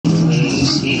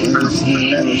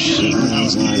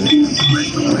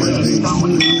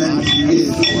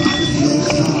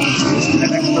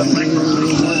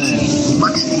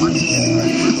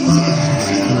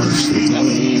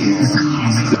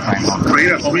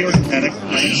Create a homeostatic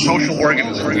social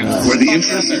organism where the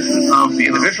interests of the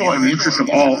individual and the interests of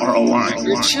all are aligned.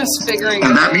 You're just figuring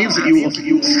And that means that you will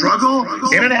struggle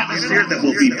in an atmosphere that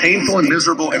will be painful and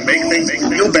miserable and make things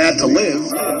feel bad to live,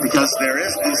 because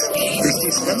there's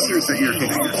these sensors that you're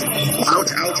hitting.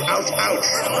 Ouch, ouch, ouch, ouch.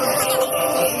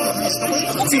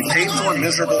 Be painful and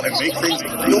miserable and make things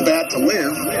feel bad to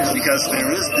live, because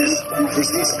there's these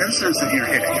sensors that you're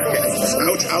hitting.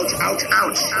 Ouch, ouch, ouch,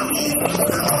 ouch.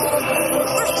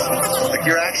 Like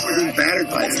you're actually being battered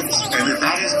by it, and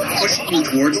that is pushing you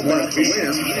towards wanting to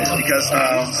live, because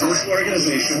social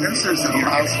organization sensors that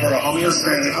allows for a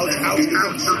homeostatic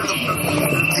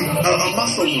a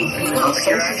muscle movement, a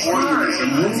social organism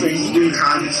moving through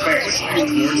time and space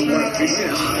towards wanting to live,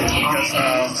 because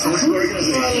social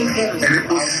organization, and it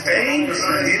will stay in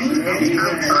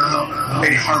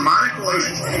a harmonic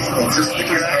relationship, just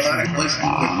because harmonic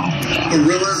relationship with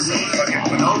gorillas, fucking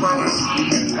bonobos,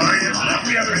 lions, and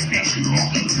every other species.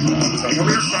 So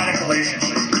homeostatic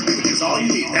relationship, which is all you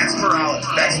need. That's morality.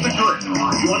 That's the good.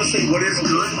 You want to say what is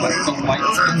good? What is the white? The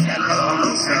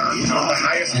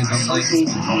highest social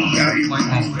value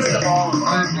of all.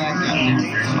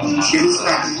 It is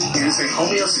that. It is a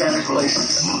homeostatic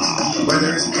relationship. Where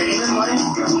there is pain in life,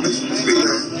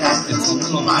 it's a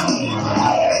little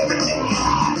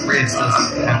race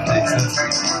doesn't have to exist.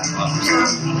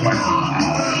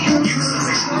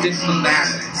 It's the bad.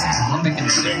 We're making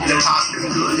mistakes. The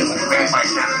positive good is made by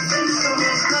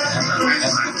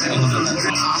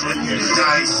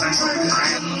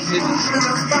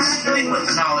with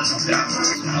the knowledge of death.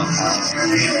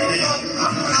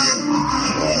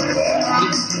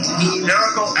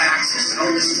 Miracle acts is no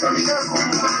destruction.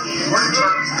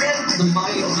 The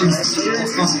mind is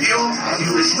still how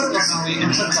we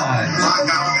empathize.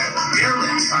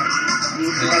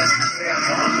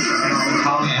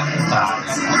 How we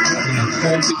empathize.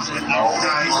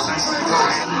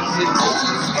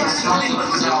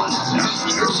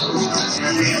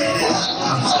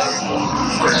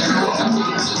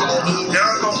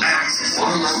 Miracle acts. Miracle acts.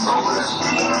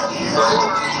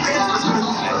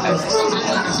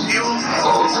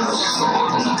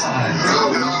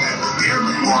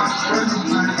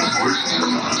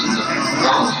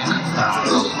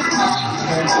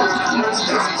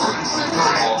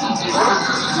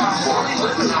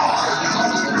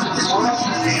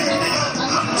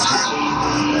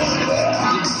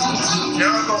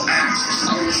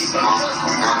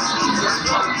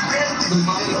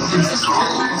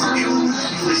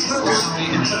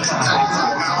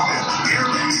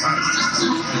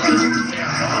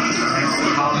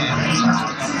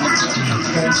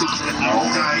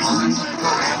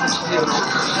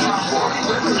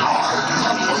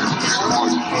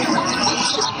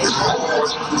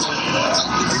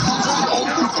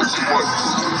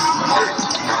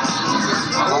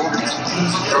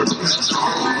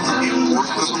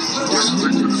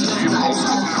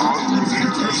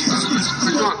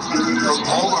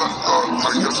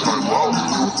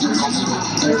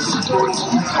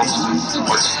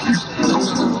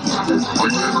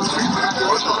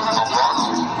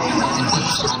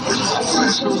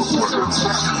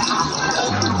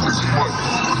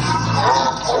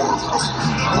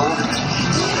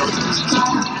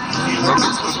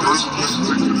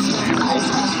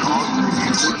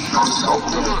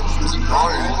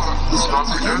 It's not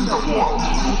the end of one.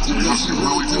 Because you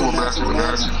really do imagine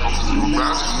you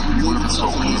live in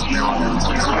something that's beyond your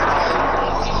control.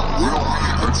 We don't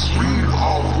need a dream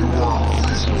of your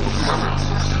heaven.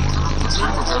 The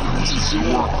dream of heaven is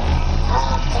your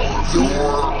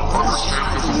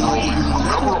understanding of the world that you were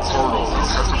never a part of. You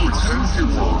have to pretend you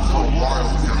were for a while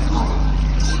to get through it.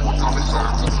 We're coming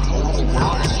back to the total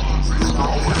awareness. It's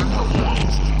not the end of one.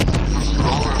 Because you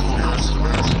all have to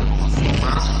imagine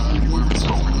you live in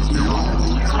something that's beyond your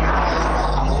control.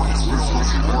 It's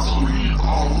really more free.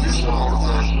 All of these are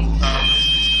artifacts.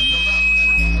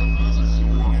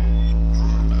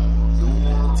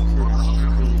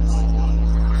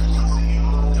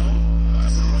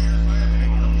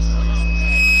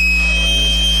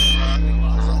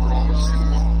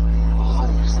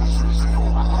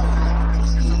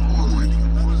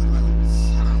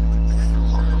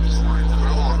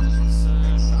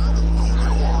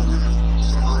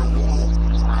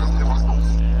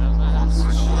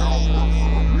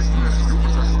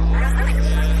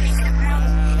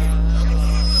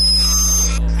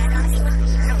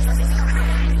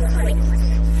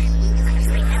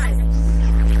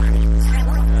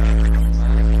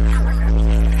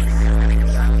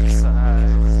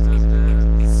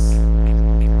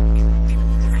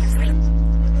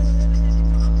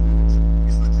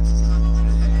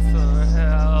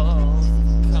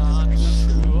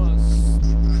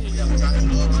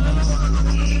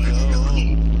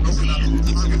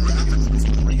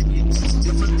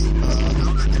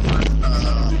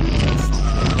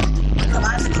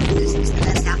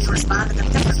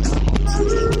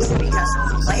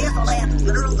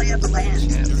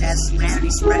 as humanity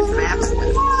spread from Africa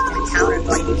and encountered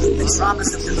like the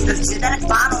traumas of the genetic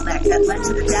bottleneck that led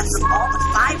to the deaths of all but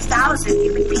 5,000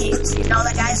 human beings. You know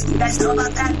that, guys? You guys know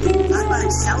about that? Talk about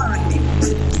accelerating.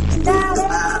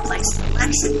 Like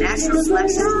selection, natural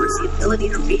selection towards the ability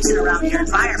to reason around your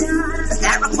environment.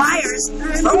 That requires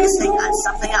focusing on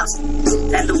something else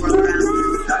than the world around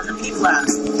you, or the people around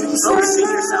you. Focusing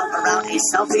yourself around a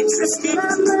self-interested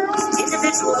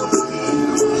individual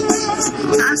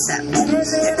concept that then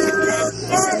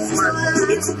isn't for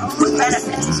its own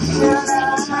benefit.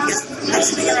 Because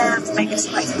that's going to have to make it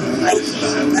like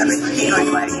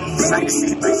everybody like the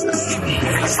same place.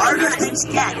 The harder things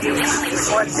get, the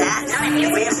more that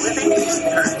way of living is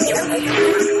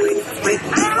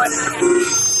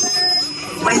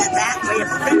that way of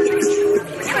thinking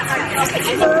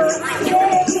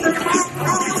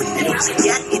and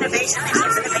yet innovation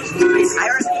creates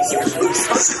hierarchies,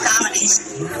 social domination,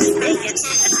 vacants,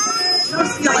 and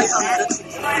feel like that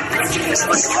is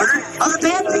much harder. All the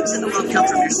bad things in the world come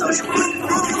from your social order.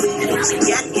 And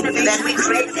yet innovation, then we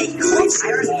create a cult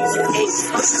hierarchies,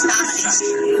 a social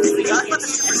domination. We talk about the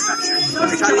superstructure.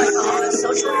 We talk about all the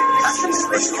social customs,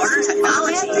 social order,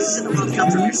 technology things in the world come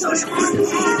from your social order.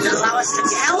 That allow us to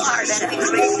tell our that we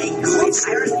create a cult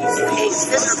hierarchies, a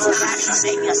miserable action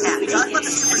making us happy. We talk about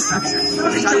the superstructure.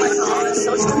 We talk about all the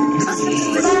social customs,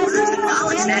 social order,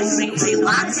 technology that creates a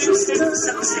locked-in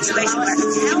situation where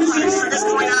tell us what is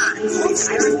going on.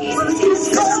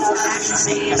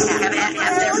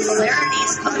 Have their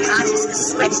polarities of consciousness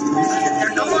switched.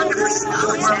 They're no longer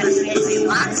personified. It's a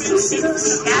locked-in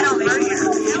shadow barrier.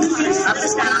 Up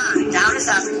is down, down is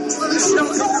up.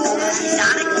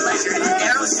 Not in pleasure in a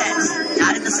narrow sense,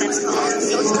 not in the sense of all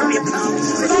social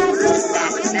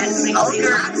that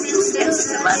vulgar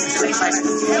instances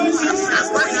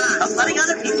of letting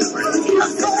other people work, of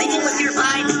thinking with your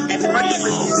mind and working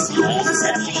with yourself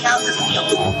instead of being out in the field.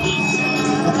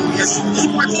 Because you need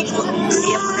more people to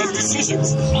be able to make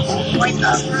decisions. Point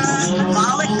of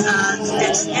symbolic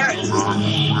dexterity.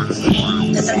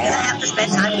 That they're going to have to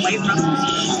spend time away from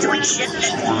doing shit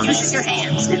that uses your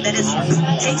hands and that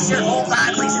takes your whole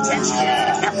body's attention.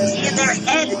 Have to be in their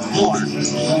head more.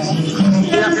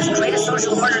 You have to create a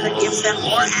social order that gives them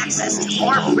more access to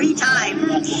more free time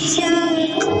to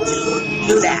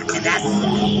do that. And that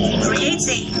creates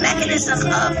a mechanism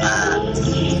of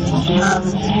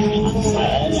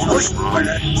social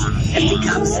order that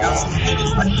becomes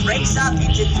self-sustaining, but breaks up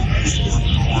into pieces.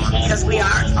 Because we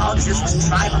are all just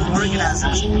tribal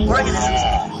organisms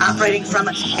operating from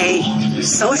a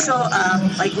social,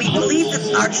 like we believe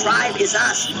that our tribe is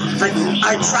us, but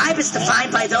our tribe is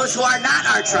defined by those who are not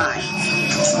our tribe.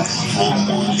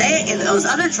 In those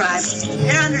other tribes,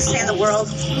 they understand the world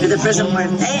through the prism where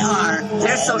they are,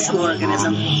 their social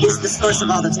organism is the source of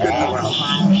all that's good in the world.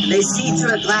 They see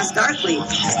through a glass darkly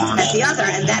at the other,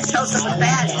 and that tells them what's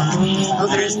bad. So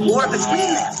there is war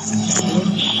between them.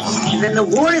 And then the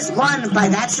war is won by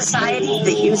that society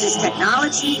that uses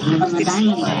technology of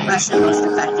control and oppression most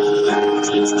effectively, which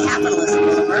means capitalism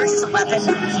will emerge as a weapon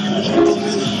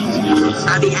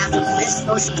on behalf of this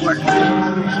social order.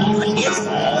 But its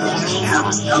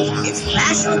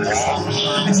rational perspective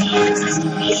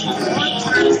is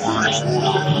long-term destruction.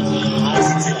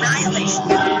 It's annihilation.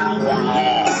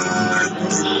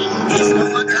 It's no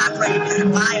longer operating within a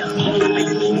bio,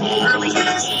 within the early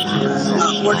years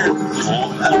order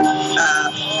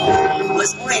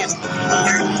was oriented.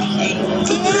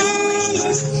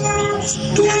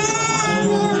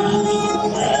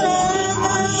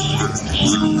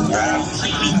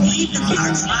 Like we believe that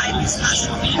our tribe is us.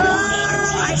 Our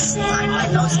tribe is defined by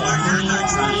those who are not our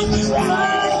tribe.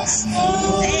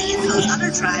 They, in those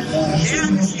other tribes, they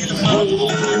understand the world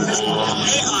because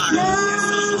they are their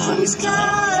social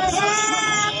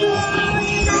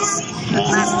the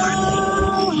class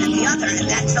darkly and the other, and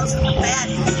that tells them the bad.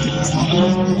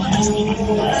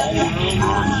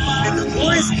 And the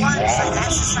war is won by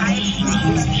that society that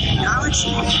uses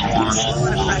technology, control,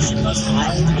 and oppression most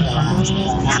effectively.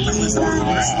 Capitalism is the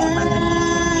worst weapon.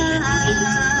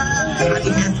 On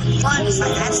behalf of funds by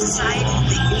that society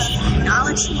that uses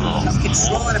technology,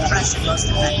 control, and oppression most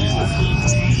effectively.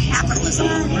 Capitalism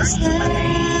is the worst weapon.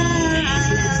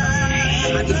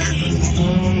 On behalf of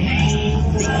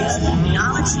they use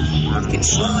technology of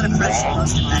control and oppression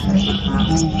most effectively.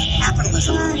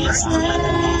 Capitalism is the worst weapon.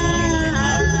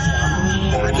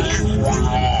 But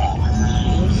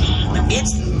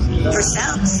it's for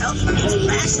its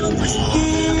rational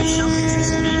perspective of its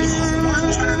self-interest is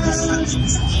long-term destruction.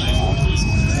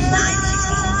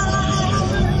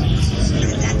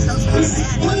 And that tells me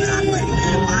that we're operating in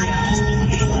a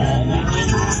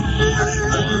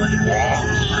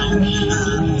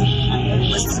biology.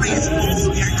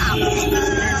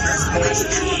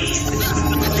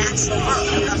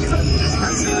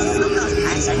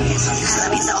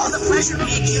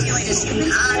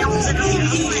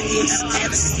 point is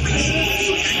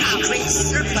you create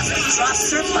surplus, draw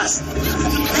surplus.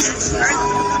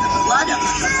 Blood of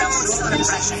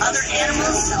other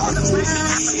animals,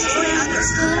 makes it feel good.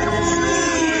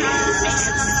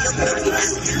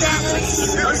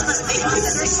 Those must make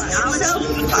this knowledge are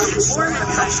more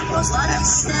impression. Blood of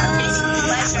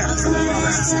pleasure.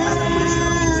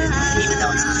 Even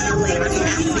though it's not later,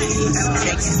 it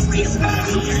makes it real.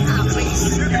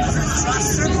 Draw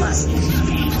surplus.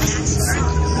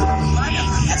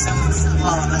 That's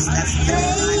all of us. That's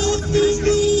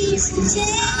the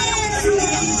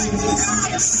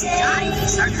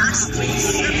diamonds are constantly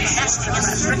testing and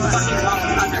restricting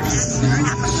all others.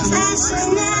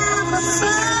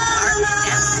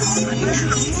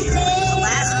 The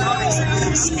last moments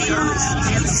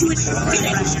switch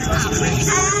pressure.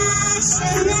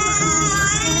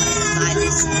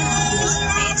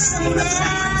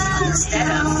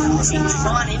 Instead of being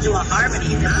drawn into a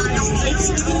harmony that takes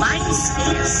mind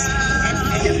states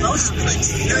and emotional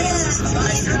experiences of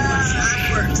pleasure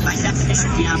beyond words, by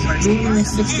definition beyond words.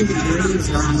 60 degrees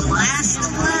around the last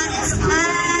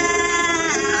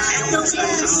it's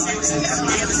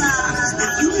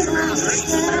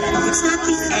not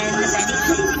the end of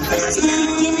anything. It's the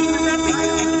beginning of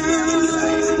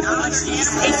everything. Knowledge is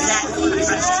exactly the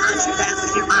pressure on your back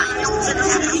of your mind.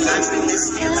 Entering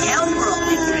this hell world,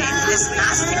 this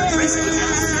Gnostic prison,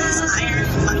 this iron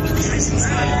fucking prison.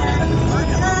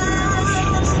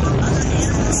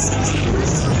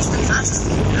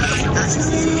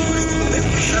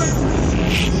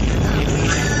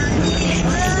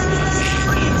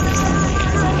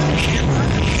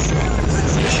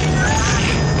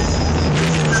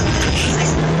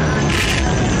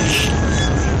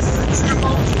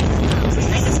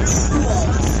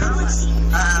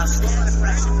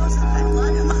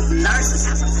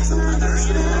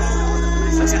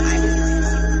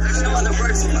 There's no other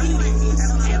words for it.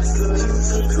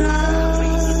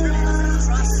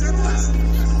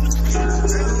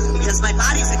 Because my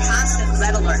body's a constant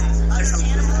red alert.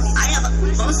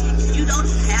 You don't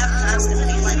have constant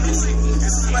feelings like this.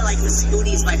 This is where like the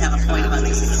Scooties might have a point about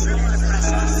this. You don't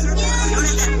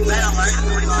have that red alert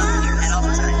going on in your head all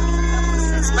the time.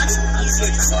 It's much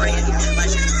easier to orient your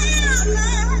pleasure.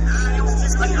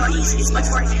 It's much more easy. It's much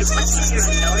easier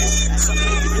to notice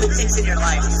good things in your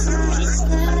life.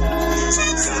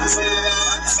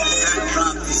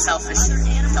 From selfish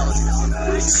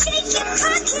intelligence. You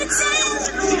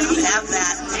have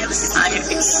that on your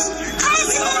face.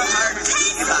 It's so hard to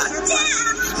keep your body.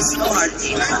 It's so hard to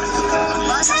keep your body.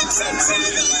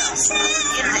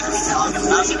 The internet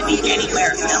allows you to be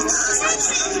anywhere else.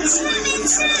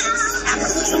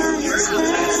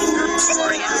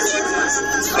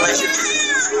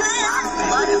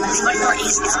 It's much more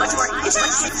easy. It's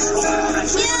much easier.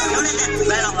 You don't have that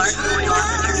red alert going off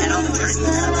in your head all the time.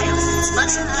 It's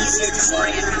much easier to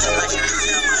orient your pleasure.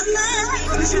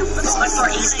 It's much more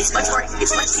easy. It's much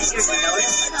easier to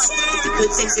notice the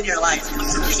good things in your life.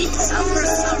 Keep not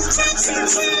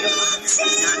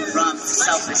from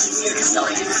selfish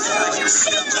intelligence.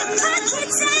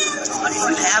 When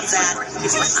you have that,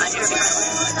 it's much on your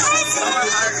face. It's so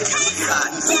hard to keep your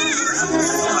body. It's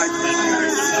so hard to keep your body.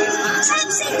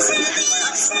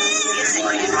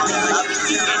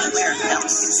 Anywhere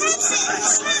else.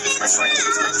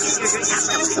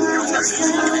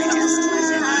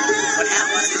 What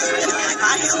happens is my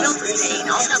body is built with pain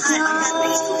all the time.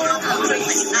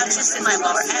 Not just in my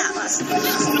lower half.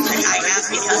 I have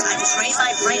because I train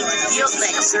my brain to feel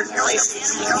things certain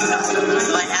places.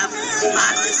 So I have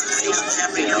positive sensations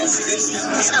every day.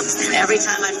 And every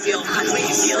time I feel hungry,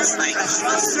 it feels like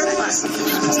surplus.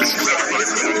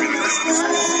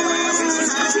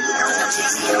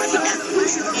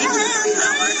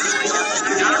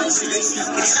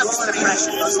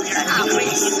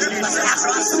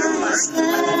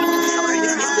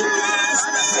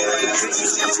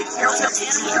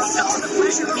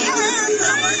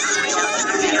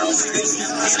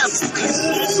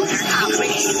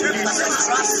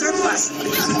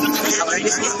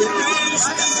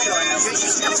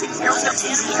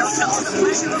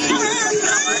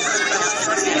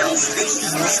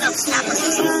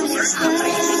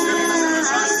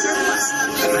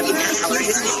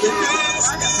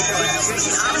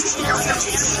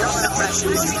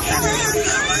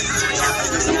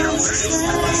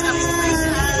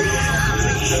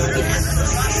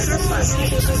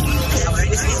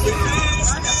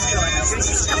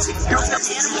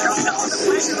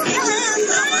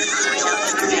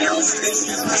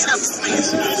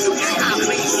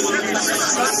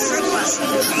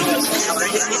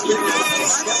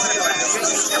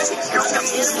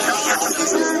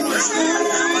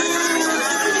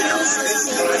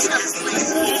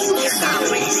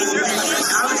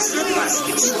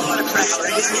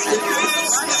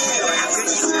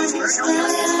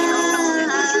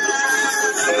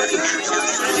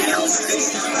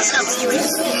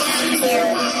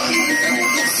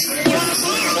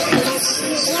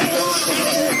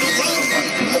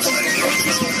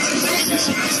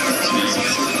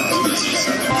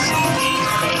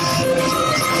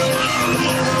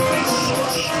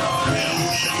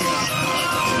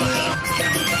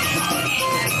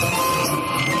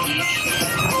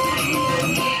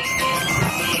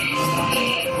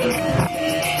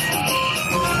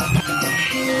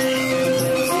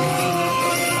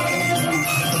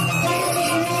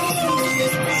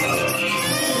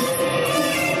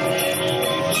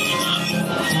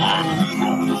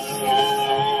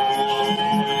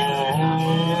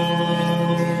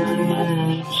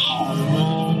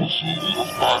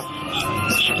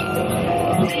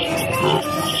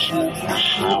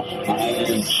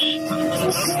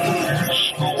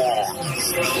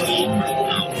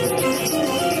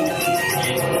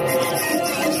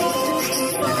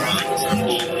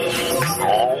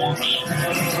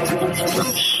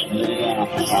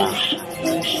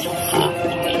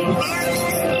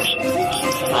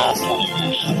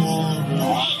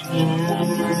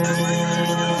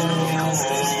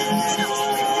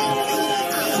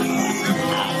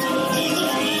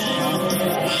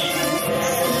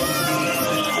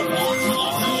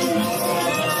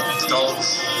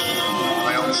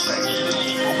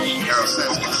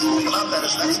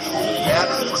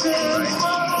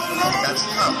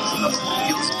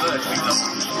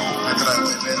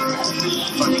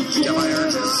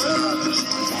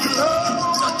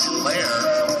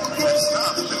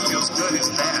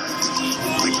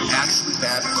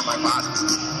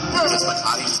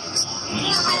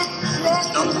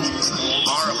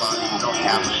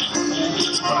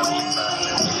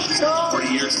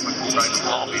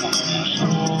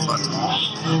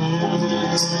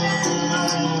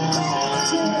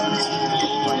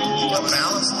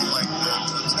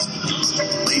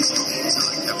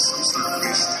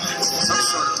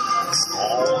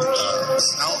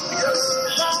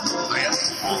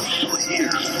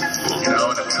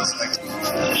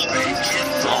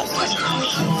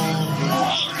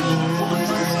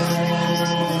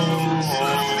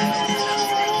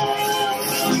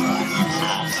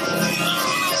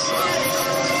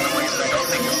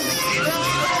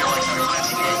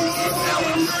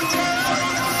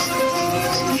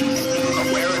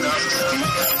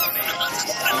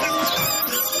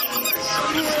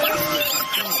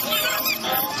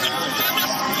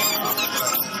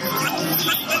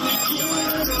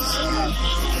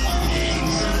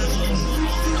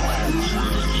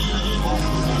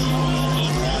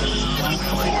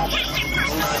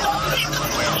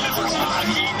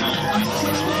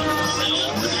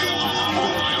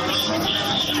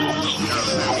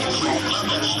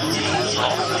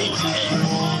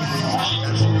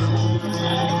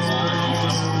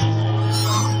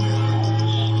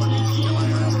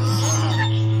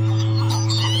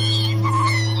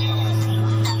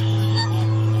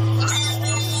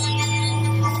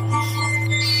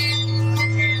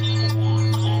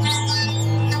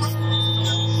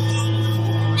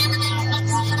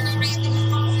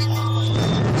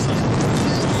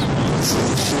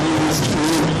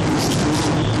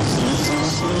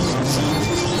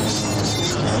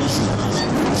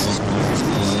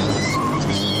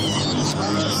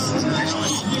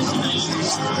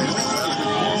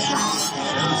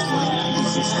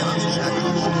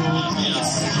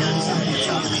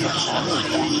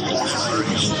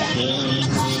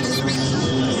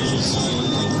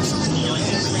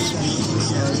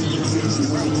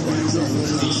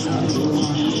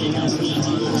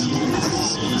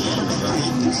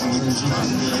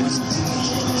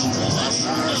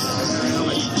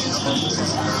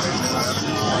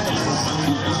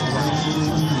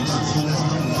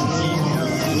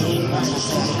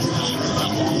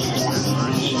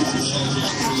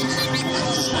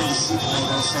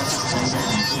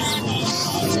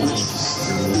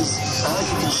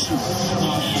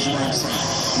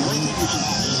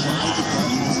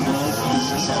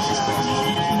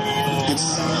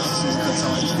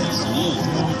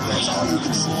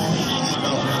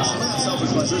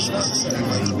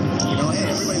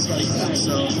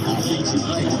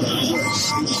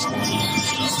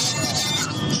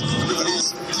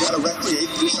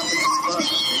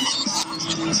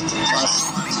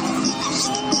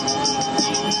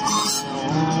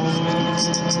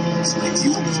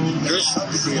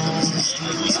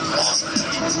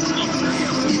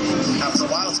 After a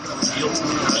while, it's going to feel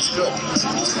that's good.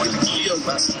 It's going to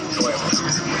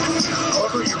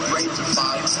brain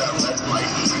defines that red light.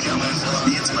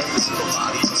 It's my physical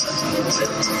body.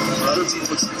 For other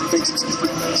people, it's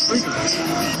different triggers.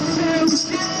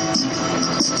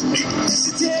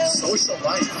 Social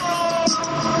life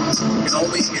can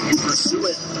only, if you pursue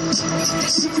it,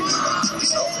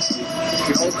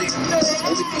 can only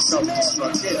be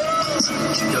self-destructive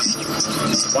because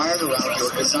it's wired around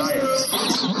your desires.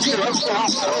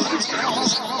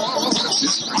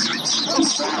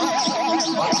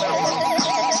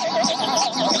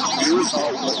 Here's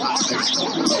all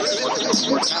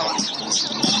mortality.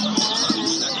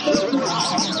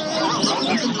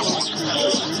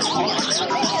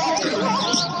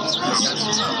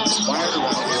 Wired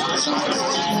around your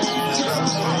desires.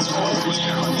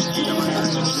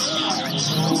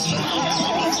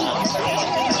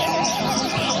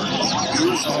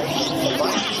 Here's all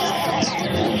life.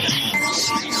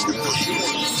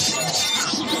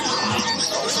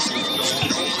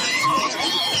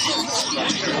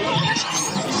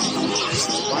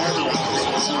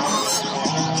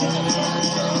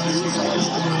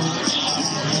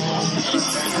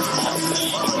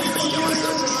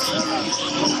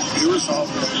 You resolve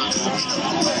the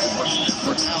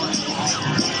mortality.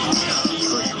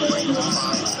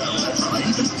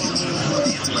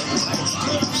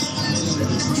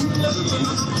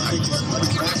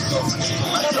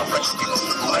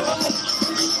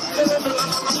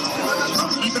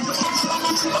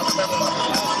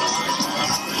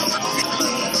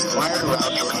 Wired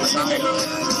around your desire.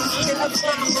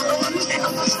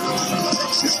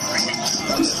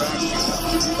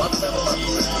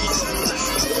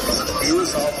 You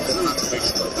resolve the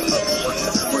contradiction of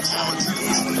mortality.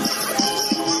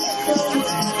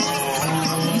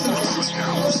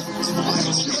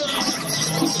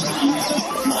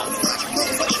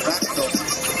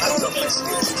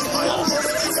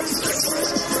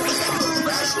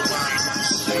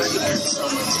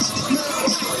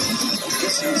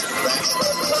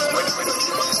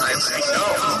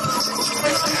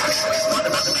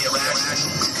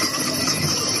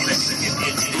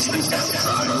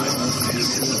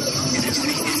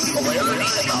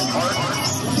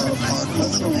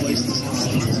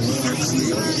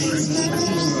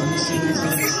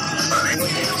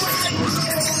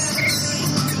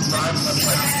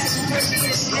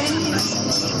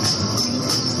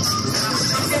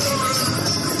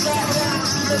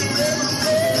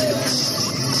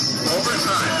 Over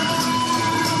time,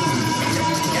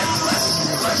 get less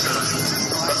pressure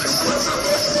from the closer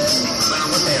when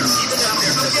we're there. Even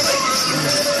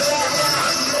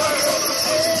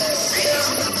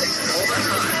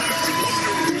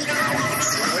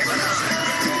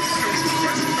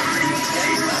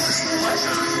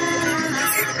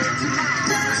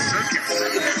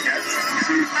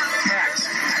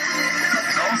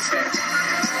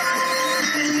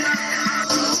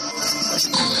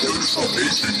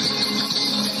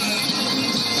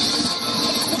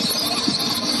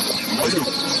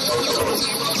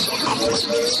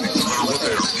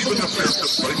if they're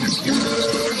just like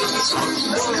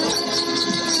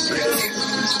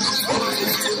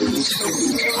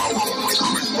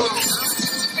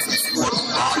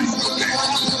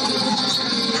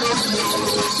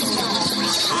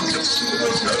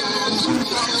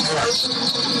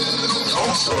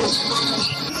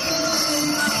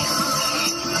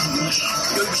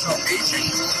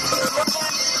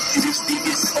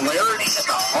polarity at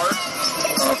the heart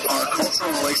of our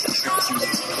cultural relationship to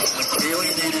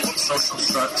alienated social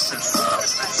structures,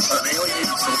 an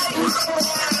alienated social order.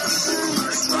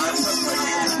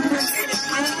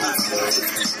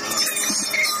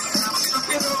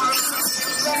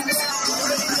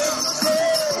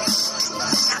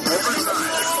 Over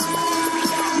time,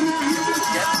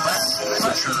 get less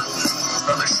pressure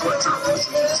from the short-term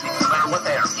regimes, no matter what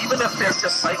they are, even if they're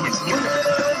just psychic, even if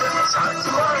it's not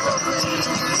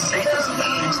Satanism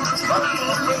that makes sense, but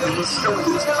it will still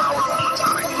lose power over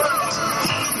time.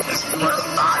 Because you are the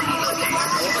body of the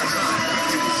over time.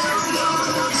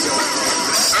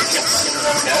 Circuits,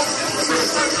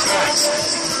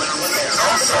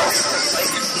 also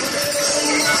psychic.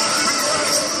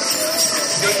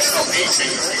 Spiritual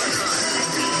aging.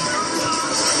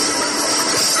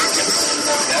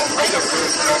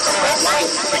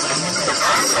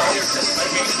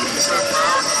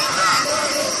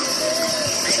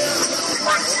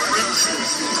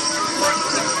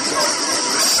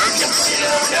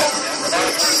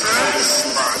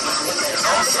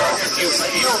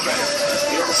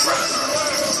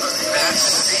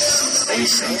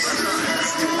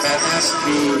 That has to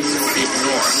be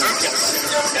ignored.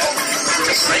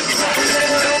 Just like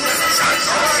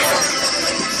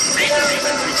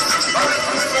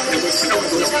it will still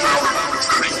lose power.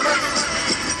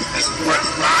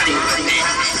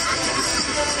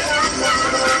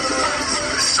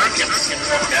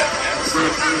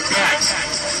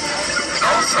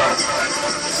 Also,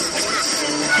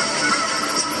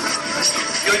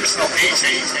 feel yourself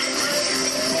aging.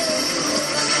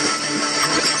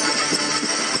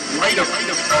 Light of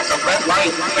the red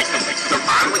light, like the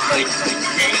violet light,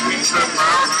 gains the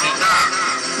mouth enough.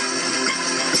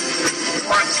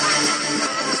 What?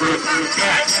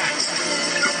 Yes.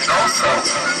 Also,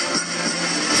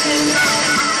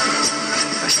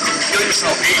 feel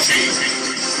yourself aging.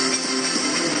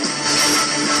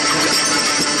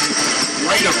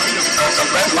 Light of the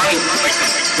red light, like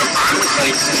the violet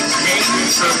light,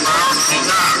 gains the mouth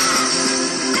enough.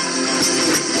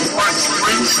 What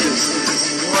brings it?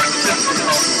 What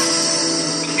difficult?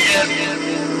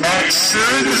 At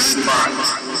certain spots,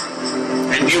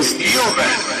 and you feel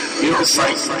that. It's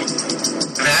like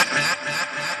that.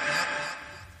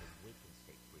 Waking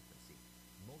state frequency.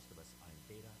 Most of us are in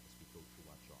beta as we go through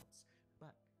our jobs.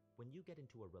 But when you get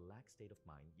into a relaxed state of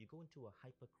mind, you go into a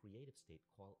hyper-creative state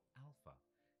called alpha.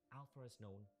 Alpha is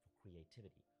known for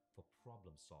creativity, for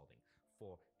problem solving,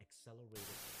 for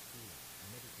accelerated